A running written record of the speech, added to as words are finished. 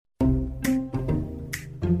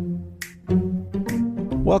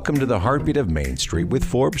Welcome to the Heartbeat of Main Street with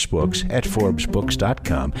Forbes Books at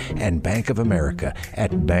ForbesBooks.com and Bank of America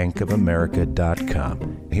at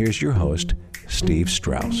BankofAmerica.com. Here's your host, Steve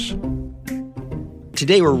Strauss.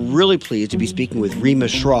 Today, we're really pleased to be speaking with Rima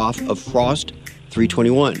Shroff of Frost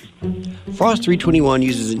 321. Frost 321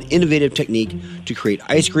 uses an innovative technique to create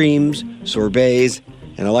ice creams, sorbets,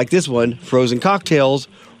 and I like this one, frozen cocktails,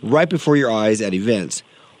 right before your eyes at events.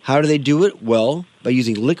 How do they do it? Well, by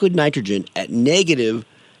using liquid nitrogen at negative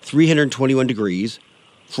 321 degrees,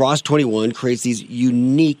 Frost 21 creates these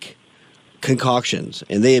unique concoctions.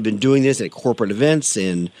 And they have been doing this at corporate events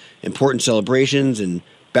and important celebrations and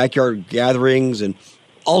backyard gatherings and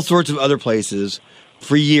all sorts of other places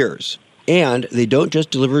for years. And they don't just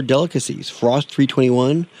deliver delicacies. Frost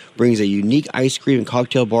 321 brings a unique ice cream and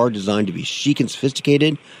cocktail bar designed to be chic and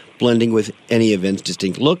sophisticated, blending with any event's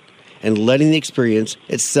distinct look and letting the experience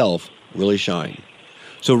itself really shine.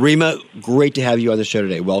 So, Rima, great to have you on the show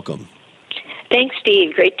today. Welcome. Thanks,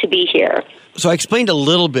 Steve. Great to be here. So I explained a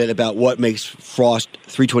little bit about what makes Frost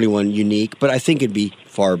 321 unique, but I think it'd be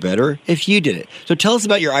far better if you did it. So tell us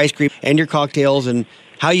about your ice cream and your cocktails and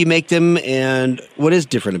how you make them and what is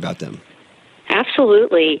different about them.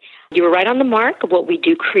 Absolutely. You were right on the mark. What we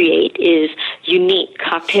do create is unique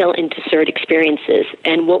cocktail and dessert experiences.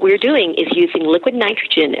 And what we're doing is using liquid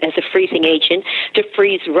nitrogen as a freezing agent to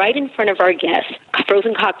freeze right in front of our guests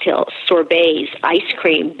frozen cocktails, sorbets, ice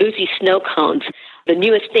cream, boozy snow cones, the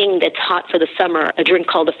newest thing that's hot for the summer, a drink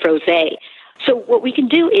called a frosé. So what we can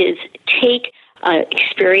do is take an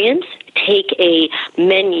experience, take a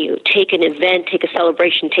menu, take an event, take a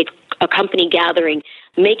celebration, take a company gathering,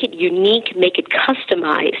 make it unique, make it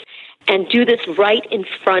customized, and do this right in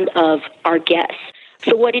front of our guests.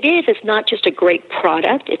 So what it is not just a great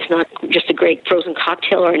product, it's not just a great frozen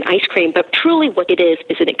cocktail or an ice cream, but truly what it is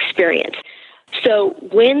an experience. So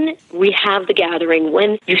when we have the gathering,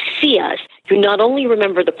 when you see us, you not only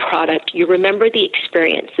remember the product, you remember the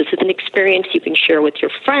experience. This is an experience you can share with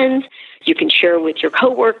your friends, you can share with your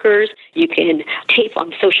coworkers, you can tape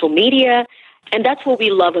on social media, and that's what we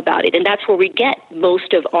love about it. And that's where we get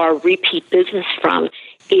most of our repeat business from,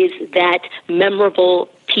 is that memorable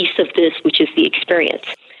piece of this, which is the experience.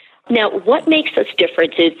 Now, what makes us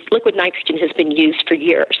different is liquid nitrogen has been used for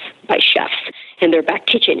years by chefs in their back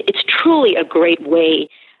kitchen. It's truly a great way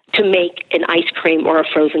to make an ice cream or a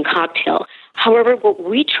frozen cocktail. However, what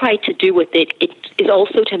we try to do with it is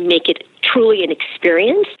also to make it truly an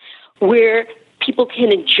experience where people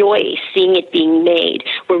can enjoy seeing it being made,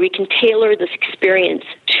 where we can tailor this experience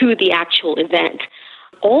to the actual event.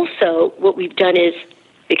 Also, what we've done is,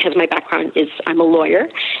 because my background is I'm a lawyer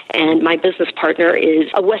and my business partner is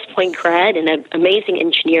a West Point grad and an amazing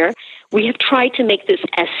engineer, we have tried to make this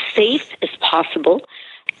as safe as possible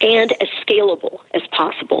and as scalable as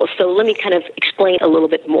possible. So let me kind of explain a little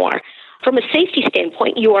bit more. From a safety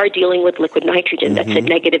standpoint, you are dealing with liquid nitrogen that's at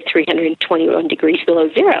negative 321 degrees below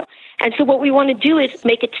zero. And so what we want to do is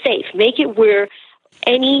make it safe, make it where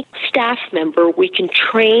any staff member we can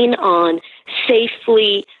train on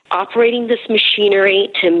safely operating this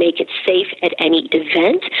machinery to make it safe at any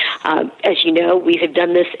event. As you know, we have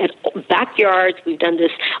done this at backyards, we've done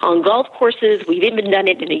this on golf courses, we've even done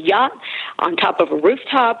it in a yacht on top of a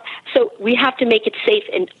rooftop. So we have to make it safe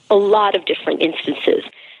in a lot of different instances.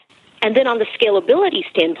 And then on the scalability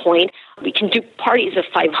standpoint, we can do parties of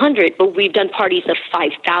 500, but we've done parties of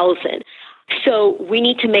 5,000. So we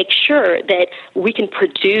need to make sure that we can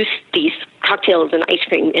produce these cocktails and ice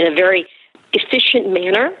cream in a very efficient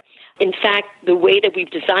manner. In fact, the way that we've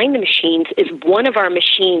designed the machines is one of our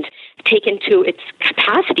machines, taken to its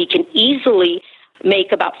capacity, can easily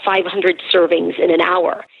make about 500 servings in an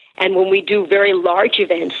hour. And when we do very large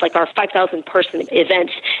events, like our 5,000-person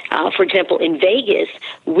events, for example, in Vegas,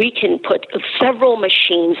 we can put several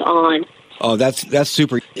machines on. Oh, that's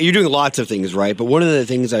super. You're doing lots of things, right? But one of the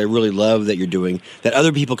things I really love that you're doing that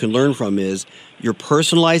other people can learn from is you're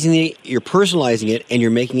personalizing it, and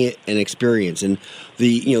you're making it an experience. And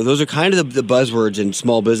those are kind of the buzzwords in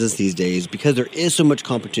small business these days, because there is so much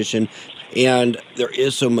competition and there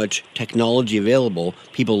is so much technology available.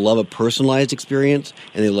 People love a personalized experience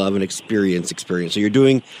and they love an experience. So you're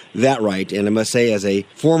doing that right. And I must say, as a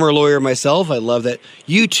former lawyer myself, I love that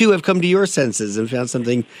you too have come to your senses and found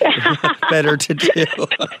something better to do.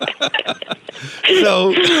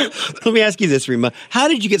 So let me ask you this, Rima. How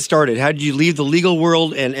did you get started? How did you leave the legal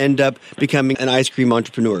world and end up becoming an ice cream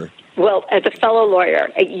entrepreneur? Well, as a fellow lawyer,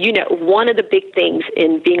 one of the big things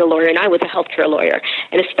in being a lawyer, and I was a healthcare lawyer,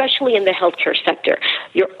 and especially in the healthcare sector,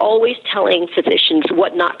 you're always telling physicians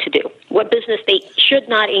what not to do, what business they should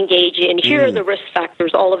not engage in. Here are the risk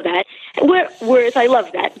factors, all of that. Whereas I love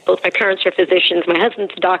that. Both my parents are physicians, my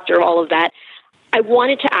husband's a doctor, all of that. I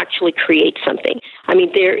wanted to actually create something. I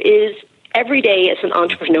mean, there is every day as an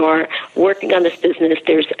entrepreneur working on this business,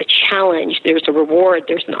 there's a challenge, there's a reward,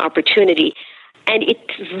 there's an opportunity. And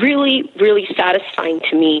it's really, really satisfying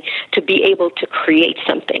to me to be able to create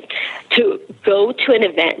something, to go to an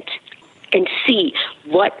event and see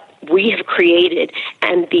what we have created,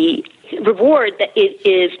 and the reward that it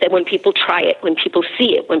is that when people try it, when people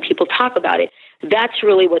see it, when people talk about it, that's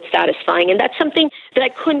really what's satisfying. And that's something that I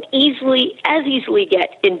couldn't as easily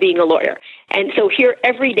get in being a lawyer. And so here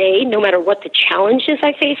every day, no matter what the challenges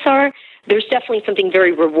I face are, there's definitely something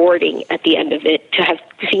very rewarding at the end of it to have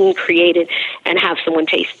seen created and have someone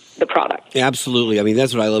taste the product. Absolutely. I mean,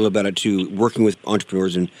 that's what I love about it too. Working with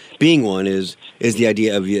entrepreneurs and being one is the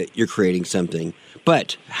idea of you're creating something.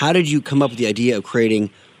 But how did you come up with the idea of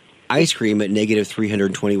creating ice cream at negative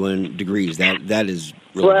 321 degrees? That is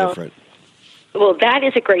really different. Well, that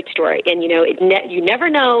is a great story. And, you never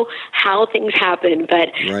know how things happen,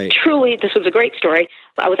 but Truly, this was a great story.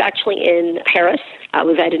 I was actually in Paris. I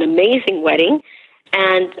was at an amazing wedding,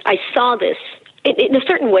 and I saw this in a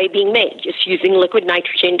certain way being made, just using liquid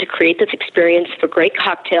nitrogen to create this experience of a great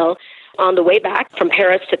cocktail. On the way back from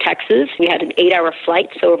Paris to Texas, we had an 8-hour flight,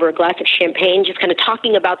 so over a glass of champagne, just kind of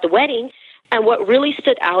talking about the wedding. And what really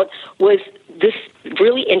stood out was this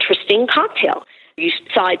really interesting cocktail. You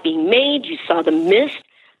saw it being made, you saw the mist,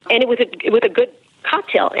 and it was a good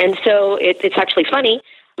cocktail. And so it's actually funny.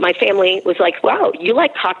 My family was like, wow, you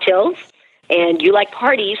like cocktails and you like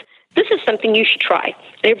parties. This is something you should try.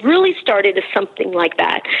 And it really started as something like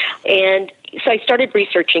that. And so I started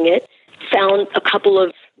researching it, found a couple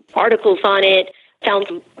of articles on it,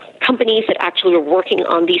 found companies that actually were working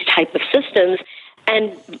on these type of systems,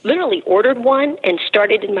 and literally ordered one and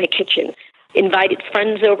started in my kitchen. Invited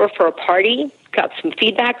friends over for a party, got some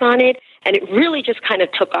feedback on it, and it really just kind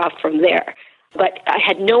of took off from there. But I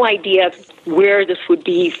had no idea where this would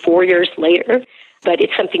be 4 years later, but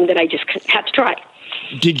it's something that I just had to try.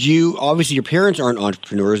 Did you, obviously your parents aren't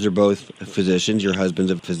entrepreneurs, they're both physicians, your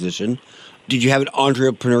husband's a physician. Did you have an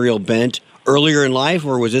entrepreneurial bent earlier in life,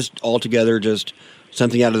 or was this altogether just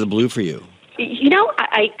something out of the blue for you?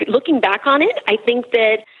 I looking back on it, I think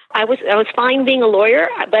that I was fine being a lawyer,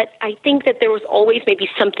 but I think that there was always maybe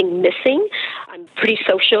something missing. I'm pretty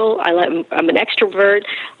social. I'm an extrovert.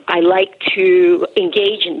 I like to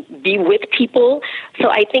engage and be with people. So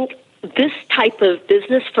I think this type of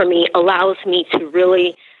business for me allows me to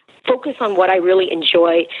really focus on what I really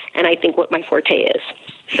enjoy, and I think what my forte is.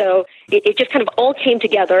 So it just kind of all came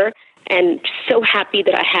together, and so happy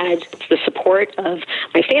that I had the support of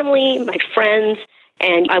my family, my friends,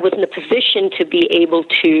 and I was in a position to be able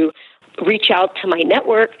to reach out to my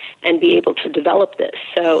network and be able to develop this.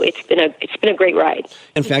 So it's been a great ride.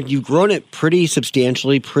 In fact, you've grown it pretty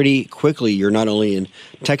substantially, pretty quickly. You're not only in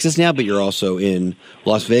Texas now, but you're also in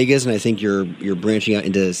Las Vegas, and I think you're branching out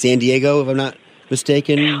into San Diego, if I'm not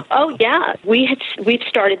mistaken. Oh yeah, we've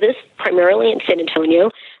started this primarily in San Antonio.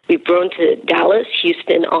 We've grown to Dallas,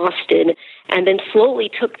 Houston, Austin, and then slowly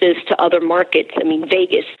took this to other markets. I mean,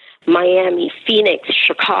 Vegas, Miami, Phoenix,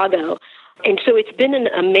 Chicago. And so it's been an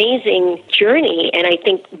amazing journey, and I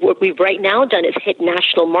think what we've right now done is hit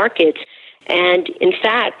national markets. And in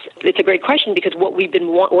fact, it's a great question, because what we've been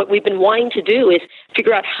wanting to do is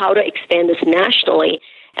figure out how to expand this nationally.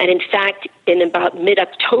 And in fact, in about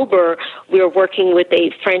mid-October, we are working with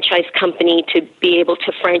a franchise company to be able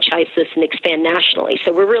to franchise this and expand nationally.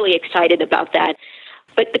 So we're really excited about that.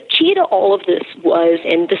 But the key to all of this was,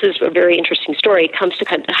 and this is a very interesting story, it comes to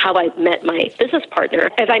kind of how I met my business partner.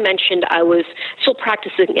 As I mentioned, I was still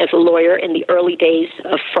practicing as a lawyer in the early days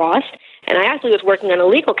of Frost, and I actually was working on a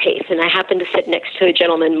legal case, and I happened to sit next to a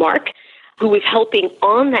gentleman, Mark, who was helping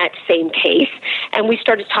on that same case, and we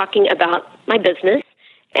started talking about my business.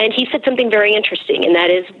 And he said something very interesting, and that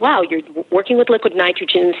is, wow, you're working with liquid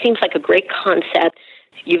nitrogen. It seems like a great concept.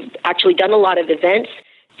 You've actually done a lot of events.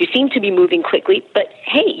 You seem to be moving quickly, but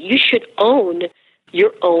hey, you should own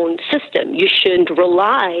your own system. You shouldn't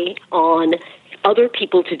rely on other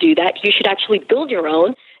people to do that. You should actually build your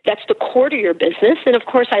own. That's the core to your business. And of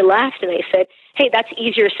course, I laughed and I said, hey, that's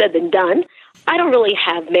easier said than done. I don't really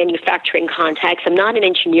have manufacturing contacts. I'm not an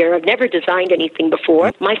engineer. I've never designed anything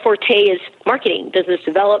before. My forte is marketing, business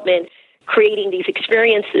development, creating these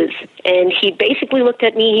experiences. And he basically looked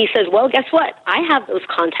at me. He says, well, guess what? I have those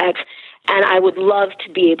contacts, and I would love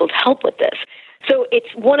to be able to help with this. So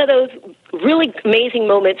it's one of those really amazing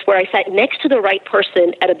moments where I sat next to the right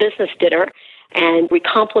person at a business dinner, and we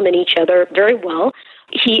complement each other very well.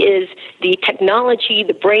 He is the technology,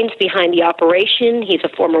 the brains behind the operation. He's a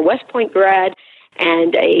former West Point grad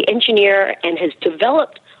and an engineer, and has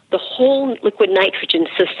developed the whole liquid nitrogen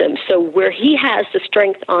system. So where he has the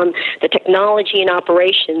strength on the technology and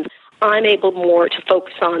operations, I'm able more to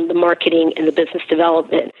focus on the marketing and the business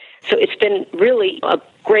development. So it's been really a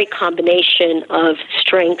great combination of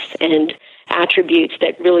strengths and attributes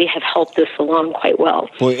that really have helped us along quite well.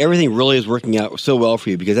 Boy, everything really is working out so well for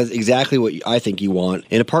you, because that's exactly what I think you want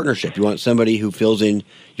in a partnership. You want somebody who fills in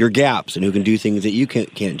your gaps and who can do things that you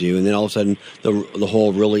can't do, and then all of a sudden the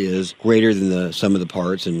whole really is greater than the sum of the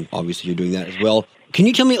parts, and obviously you're doing that as well. Can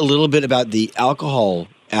you tell me a little bit about the alcohol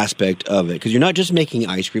aspect of it? Because you're not just making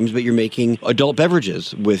ice creams, but you're making adult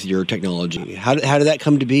beverages with your technology. How did that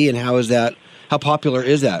come to be, and how popular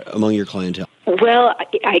is that among your clientele? Well,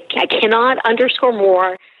 I cannot underscore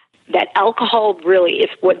more that alcohol really is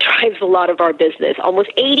what drives a lot of our business. Almost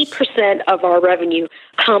 80% of our revenue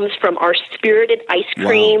comes from our spirited ice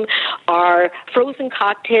cream, our frozen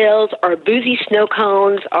cocktails, our boozy snow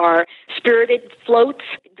cones, our spirited floats.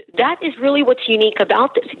 That is really what's unique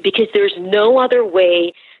about this, because there's no other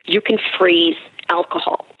way you can freeze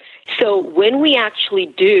alcohol. So when we actually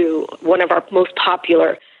do one of our most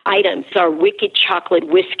popular items, our Wicked Chocolate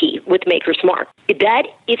Whiskey with Maker's Mark, that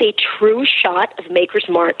is a true shot of Maker's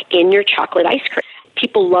Mark in your chocolate ice cream.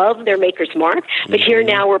 People love their Maker's Mark, but here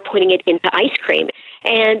now we're putting it into ice cream.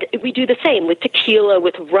 And we do the same with tequila,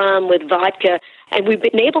 with rum, with vodka. And we've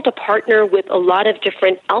been able to partner with a lot of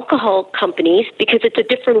different alcohol companies because it's a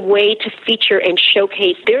different way to feature and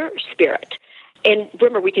showcase their spirit. And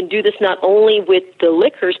remember, we can do this not only with the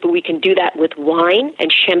liquors, but we can do that with wine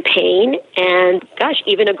and champagne and,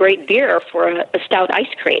 even a great beer for a stout ice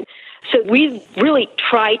cream. So we've really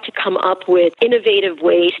tried to come up with innovative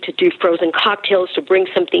ways to do frozen cocktails, to bring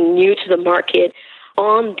something new to the market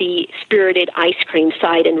on the spirited ice cream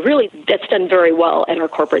side. And really, that's done very well at our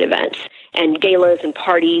corporate events and galas and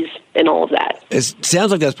parties and all of that. It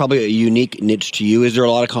sounds like that's probably a unique niche to you. Is there a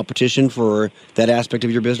lot of competition for that aspect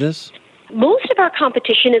of your business? Most of our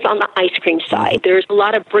competition is on the ice cream side. There's a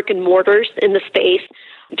lot of brick and mortars in the space,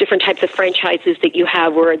 different types of franchises that you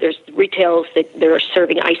have where there's retails that are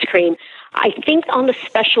serving ice cream. I think on the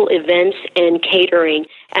special events and catering,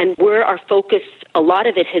 and where our focus, a lot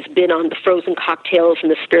of it has been on the frozen cocktails and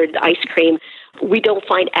the spirited ice cream, we don't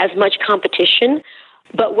find as much competition.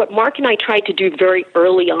 But what Mark and I tried to do very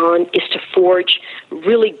early on is to forge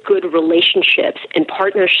really good relationships and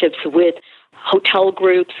partnerships with hotel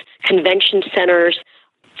groups, convention centers.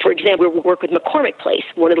 For example, we work with McCormick Place,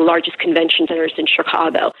 one of the largest convention centers in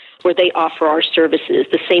Chicago, where they offer our services.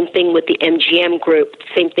 The same thing with the MGM Group,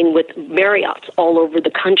 same thing with Marriott's all over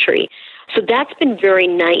the country. So that's been very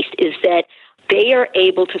nice, is that they are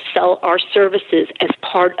able to sell our services as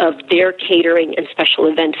part of their catering and special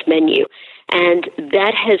events menu. And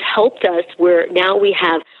that has helped us where now we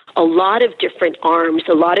have a lot of different arms,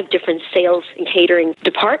 a lot of different sales and catering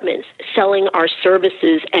departments selling our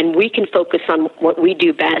services, and we can focus on what we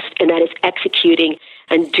do best, and that is executing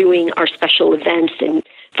and doing our special events and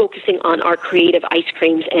focusing on our creative ice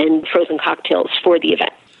creams and frozen cocktails for the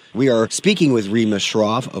event. We are speaking with Rima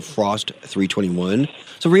Shroff of Frost 321.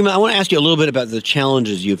 So, Rima, I want to ask you a little bit about the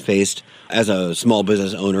challenges you've faced as a small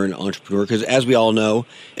business owner and entrepreneur, because as we all know,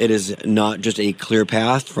 it is not just a clear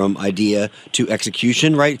path from idea to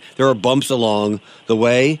execution, right? There are bumps along the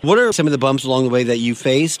way. What are some of the bumps along the way that you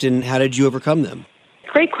faced, and how did you overcome them?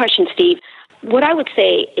 Great question, Steve. What I would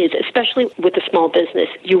say is, especially with a small business,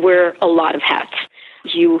 you wear a lot of hats.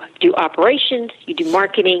 You do operations, you do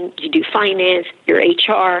marketing, you do finance, your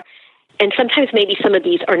HR, and sometimes maybe some of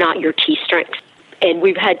these are not your key strengths. And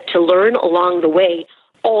we've had to learn along the way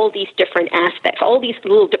all these different aspects, all these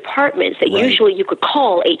little departments that usually you could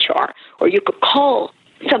call HR or you could call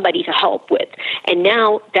somebody to help with. And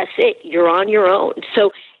now that's it. You're on your own.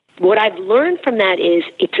 So what I've learned from that is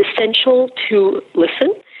it's essential to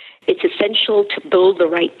listen. It's essential to build the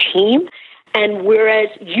right team. And whereas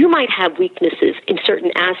you might have weaknesses in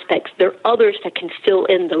certain aspects, there are others that can fill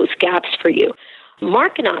in those gaps for you.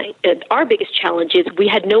 Mark and I, our biggest challenge is we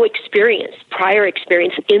had no prior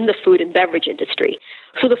experience in the food and beverage industry.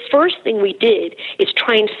 So the first thing we did is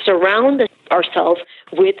try and surround ourselves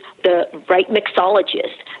with the right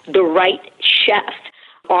mixologist, the right chef.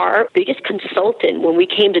 Our biggest consultant when we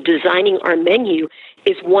came to designing our menu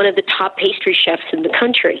is one of the top pastry chefs in the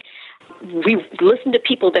country. We listened to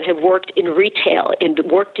people that have worked in retail and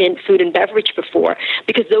worked in food and beverage before,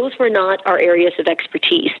 because those were not our areas of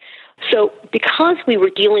expertise. So because we were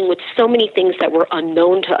dealing with so many things that were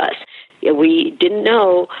unknown to us, we didn't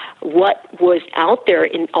know what was out there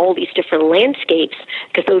in all these different landscapes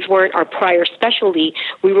because those weren't our prior specialty.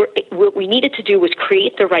 What we needed to do was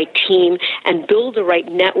create the right team and build the right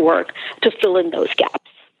network to fill in those gaps.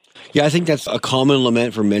 Yeah, I think that's a common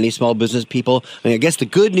lament for many small business people. I mean, I guess the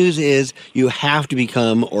good news is you have to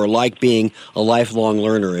become or like being a lifelong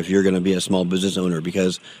learner if you're going to be a small business owner,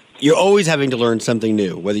 because you're always having to learn something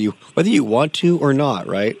new, whether you want to or not,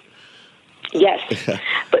 right? Yes.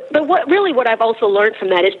 But what I've also learned from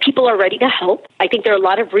that is people are ready to help. I think there are a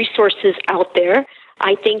lot of resources out there.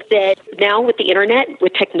 I think that now with the internet,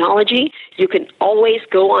 with technology, you can always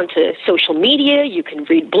go onto social media, you can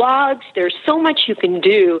read blogs. There's so much you can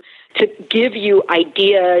do to give you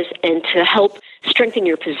ideas and to help strengthen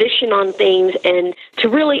your position on things, and to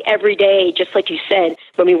really every day, just like you said,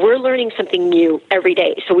 we're learning something new every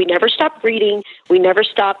day. So we never stop reading, we never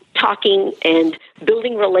stop talking and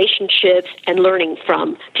building relationships and learning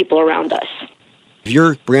from people around us. If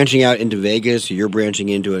you're branching out into Vegas, or you're branching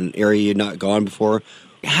into an area you've not gone before,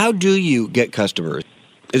 how do you get customers?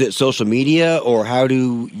 Is it social media, or how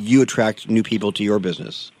do you attract new people to your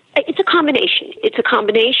business? It's a combination. It's a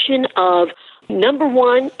combination of, number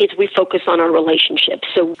one is we focus on our relationships.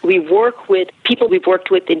 So we work with people we've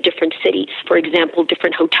worked with in different cities. For example,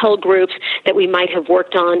 different hotel groups that we might have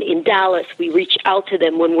worked on in Dallas. We reach out to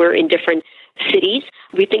them when we're in different cities.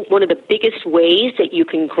 We think one of the biggest ways that you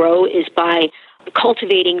can grow is by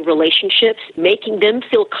cultivating relationships, making them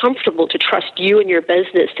feel comfortable to trust you and your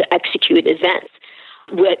business to execute events.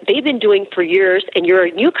 What they've been doing for years and you're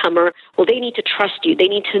a newcomer, well, they need to trust you. They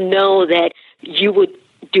need to know that you would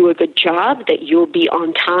do a good job, that you'll be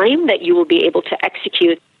on time, that you will be able to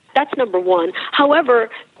execute. That's number one. However,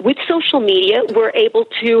 with social media, we're able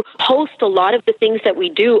to host a lot of the things that we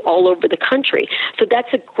do all over the country. So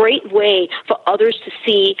that's a great way for others to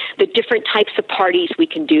see the different types of parties we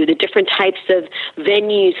can do, the different types of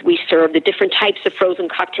venues we serve, the different types of frozen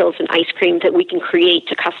cocktails and ice cream that we can create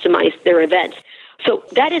to customize their events. So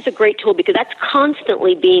that is a great tool because that's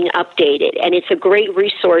constantly being updated, and it's a great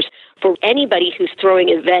resource for anybody who's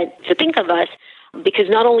throwing an event to think of us, because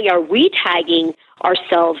not only are we tagging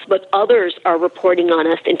ourselves, but others are reporting on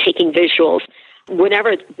us and taking visuals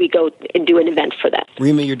whenever we go and do an event for them.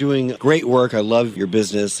 Rima, you're doing great work. I love your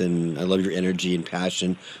business, and I love your energy and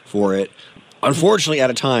passion for it. Unfortunately,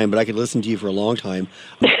 out of time, but I could listen to you for a long time.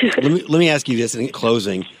 Let me ask you this in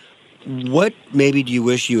closing. What maybe do you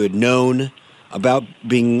wish you had known about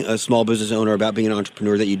being a small business owner, about being an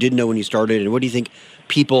entrepreneur that you didn't know when you started, and what do you think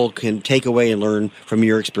people can take away and learn from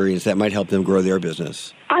your experience that might help them grow their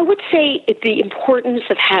business? I would say the importance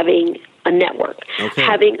of having a network,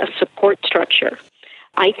 having a support structure.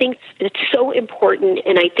 I think it's so important,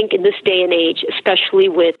 and I think in this day and age, especially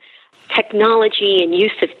with technology and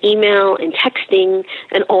use of email and texting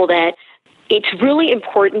and all that, it's really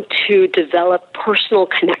important to develop personal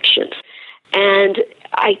connections. And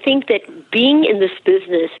I think that being in this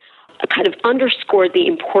business kind of underscored the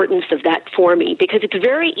importance of that for me, because it's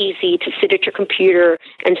very easy to sit at your computer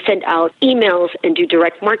and send out emails and do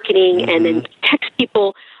direct marketing and then text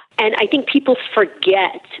people. And I think people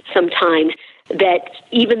forget sometimes that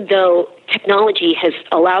even though technology has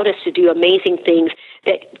allowed us to do amazing things,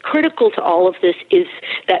 that critical to all of this is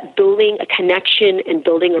that building a connection and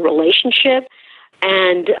building a relationship.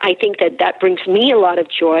 And I think that brings me a lot of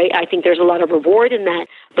joy. I think there's a lot of reward in that.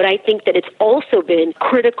 But I think that it's also been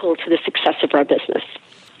critical to the success of our business.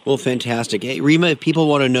 Well, fantastic. Hey, Rima, if people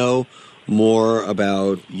want to know more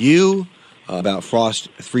about you, about Frost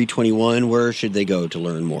 321, where should they go to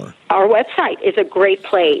learn more? Our website is a great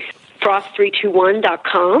place,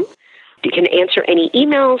 frost321.com. You can answer any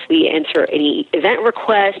emails, we answer any event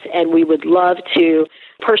requests, and we would love to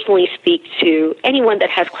personally speak to anyone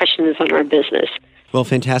that has questions on our business. Well,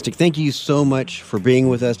 fantastic. Thank you so much for being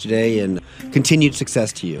with us today, and continued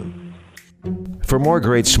success to you. For more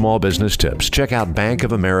great small business tips, check out Bank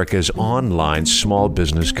of America's online small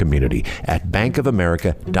business community at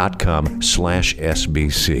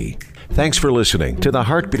bankofamerica.com/SBC. Thanks for listening to The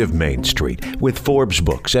Heartbeat of Main Street with Forbes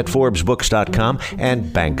Books at ForbesBooks.com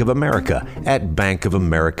and Bank of America at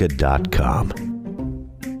bankofamerica.com.